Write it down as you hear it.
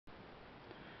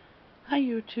Hi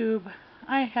YouTube.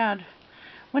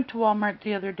 Went to Walmart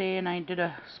the other day and I did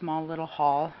a small little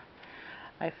haul.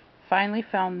 I finally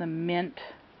found the mint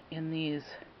in these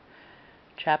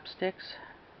chapsticks.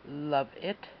 Love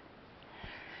it.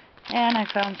 And I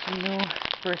found some new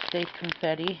birthday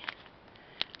confetti.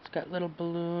 It's got little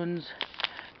balloons,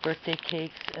 birthday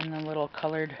cakes, and the little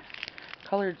colored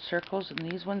circles,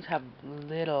 and these ones have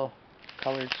little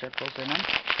colored circles in them.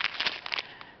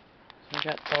 So I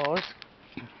got those.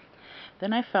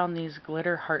 Then I found these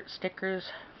glitter heart stickers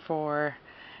for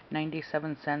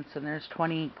 97 cents, and there's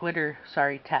 20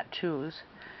 tattoos.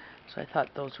 So I thought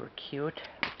those were cute.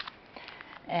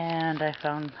 And I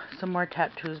found some more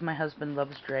tattoos. My husband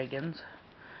loves dragons.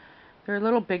 They're a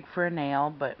little big for a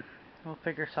nail, but we'll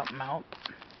figure something out.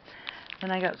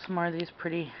 Then I got some more of these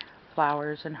pretty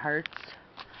flowers and hearts.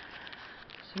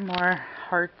 Some more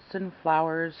hearts and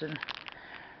flowers and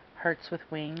hearts with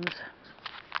wings.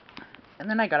 And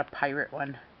then I got a pirate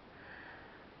one.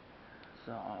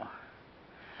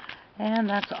 And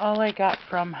that's all I got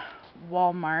from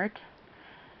Walmart.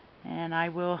 And I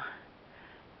will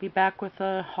be back with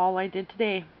the haul I did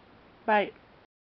today. Bye.